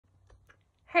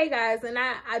Hey guys, and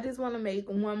I just want to make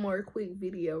one more quick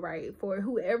video, right? For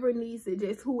whoever needs it,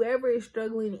 just whoever is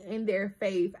struggling in their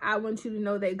faith, I want you to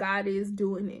know that God is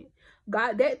doing it.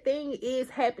 God, that thing is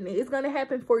happening. It's going to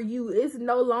happen for you. It's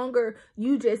no longer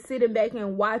you just sitting back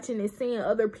and watching and seeing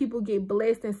other people get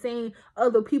blessed and seeing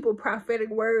other people prophetic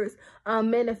words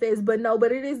manifest. But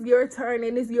it is your turn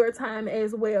and it's your time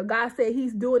as well. God said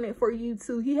he's doing it for you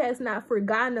too. He has not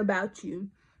forgotten about you.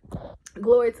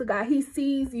 Glory to God. He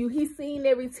sees you. He's seen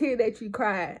every tear that you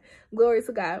cried. Glory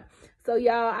to God. So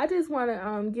y'all, I just want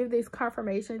to give this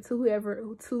confirmation to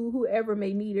whoever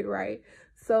may need it, right?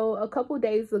 So a couple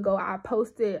days ago, I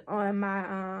posted on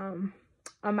my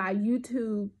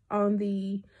YouTube on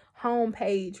the home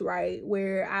page, right,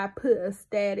 where I put a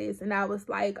status and I was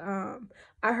like, I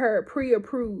heard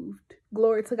pre-approved.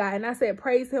 Glory to God. And I said,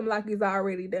 praise him like he's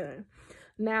already done.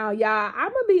 Now, y'all, I'm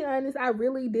going to be honest. I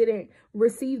really didn't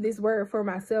receive this word for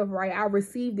myself, right? I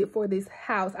received it for this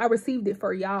house. I received it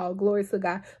for y'all. Glory to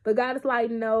God. But God is like,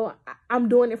 no, I'm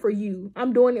doing it for you.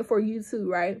 I'm doing it for you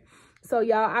too, right? So,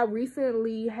 y'all, I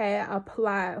recently had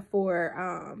applied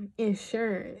for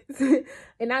insurance.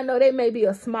 And I know that may be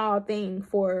a small thing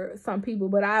for some people,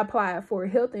 but I applied for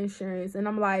health insurance. And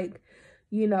I'm like,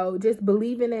 you know, just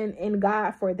believing in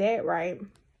God for that, right?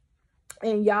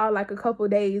 And y'all, like a couple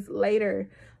days later,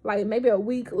 like maybe a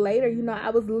week later, you know, I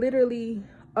was literally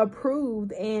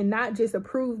approved, and not just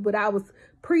approved, but I was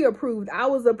pre-approved. I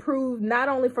was approved not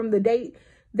only from the date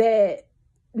that,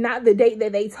 not the date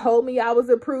that they told me I was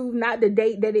approved, not the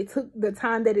date that it took, the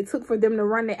time that it took for them to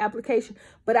run the application,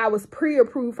 but I was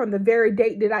pre-approved from the very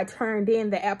date that I turned in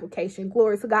the application.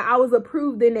 Glory to God. I was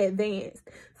approved in advance.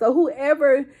 So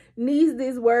whoever needs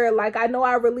this word, like I know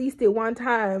I released it one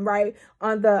time, right,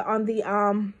 on the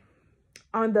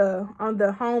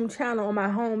home channel on my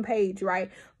home page, right?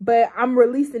 But I'm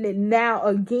releasing it now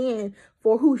again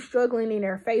for who's struggling in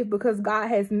their faith, because God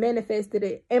has manifested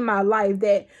it in my life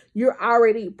that you're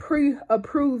already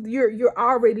pre-approved. You're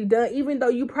already done, even though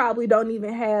you probably don't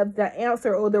even have the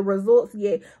answer or the results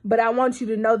yet. But I want you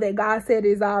to know that God said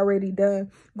it's already done.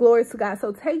 Glory to God.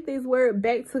 So take this word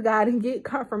back to God and get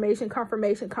confirmation,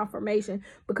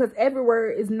 because every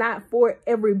word is not for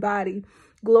everybody.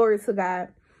 Glory to God.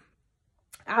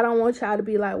 I don't want y'all to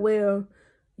be like, well,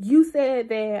 you said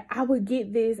that I would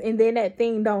get this and then that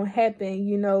thing don't happen,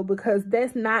 you know, because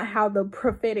that's not how the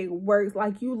prophetic works.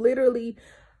 Like, you literally,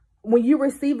 when you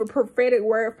receive a prophetic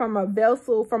word from a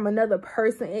vessel, from another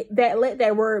person, let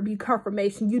that word be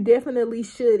confirmation. You definitely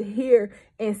should hear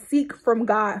and seek from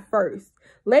God first.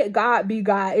 Let God be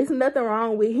God. It's nothing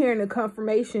wrong with hearing a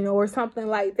confirmation or something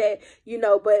like that, you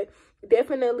know, but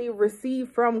definitely receive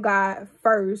from God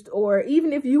first. Or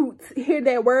even if you hear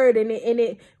that word and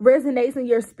it resonates in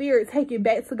your spirit, take it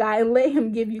back to God and let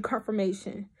him give you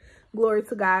confirmation. Glory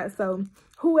to God. So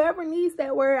whoever needs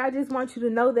that word, I just want you to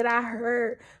know that I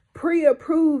heard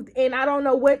pre-approved, and I don't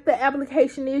know what the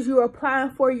application is you're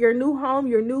applying for, your new home,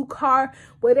 your new car,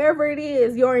 whatever it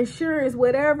is, your insurance,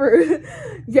 whatever,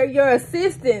 your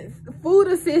assistance, food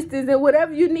assistance, and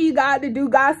whatever you need God to do.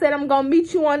 God said, I'm going to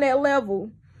meet you on that level.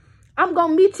 I'm going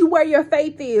to meet you where your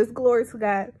faith is. Glory to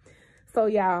God. So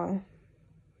y'all,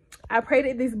 I pray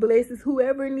that this blesses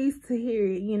whoever needs to hear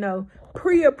it, you know,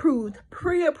 pre-approved.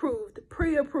 Glory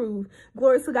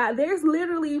to God. There's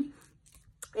literally,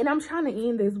 and I'm trying to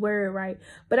end this word, right?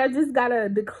 But I just got to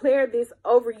declare this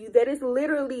over you, that it's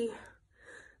literally,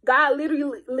 God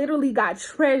literally got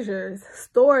treasures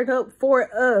stored up for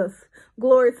us.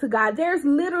 Glory to God. There's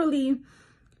literally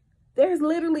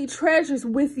treasures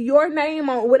with your name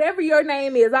on, whatever your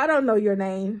name is. I don't know your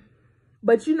name,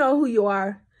 but you know who you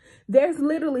are. There's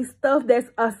literally stuff that's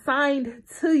assigned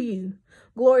to you.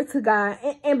 Glory to God.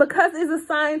 And because it's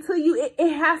assigned to you,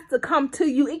 it has to come to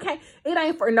you. It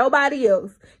ain't for nobody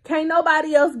else. Can't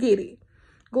nobody else get it.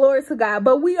 Glory to God.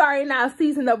 But we are in our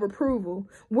season of approval.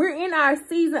 We're in our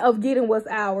season of getting what's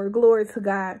ours. Glory to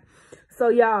God. So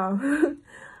y'all,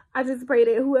 I just pray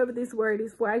that whoever this word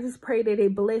is for, I just pray that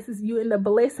it blesses you, and the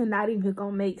blessing not even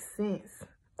gonna make sense.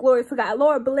 Glory to God.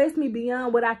 Lord, bless me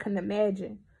beyond what I can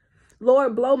imagine.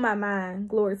 Lord, blow my mind.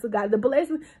 Glory to God. The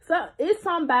blessing. So if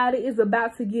somebody is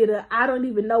about to get I don't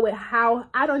even know how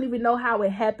it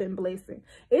happened blessing.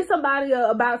 If somebody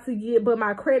about to get, but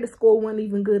my credit score wasn't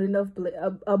even good enough,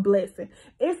 a blessing.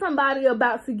 If somebody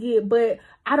about to get, but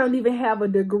I don't even have a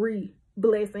degree,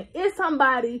 blessing. If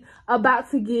somebody about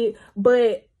to get,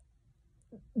 but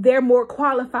they're more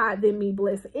qualified than me,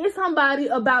 blessing. It's somebody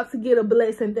about to get a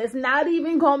blessing that's not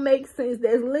even gonna make sense,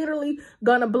 that's literally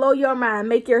gonna blow your mind,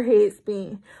 make your head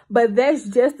spin. But that's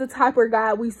just the type of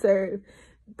God we serve.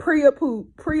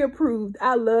 Pre-approved.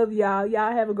 I love y'all.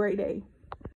 Y'all have a great day.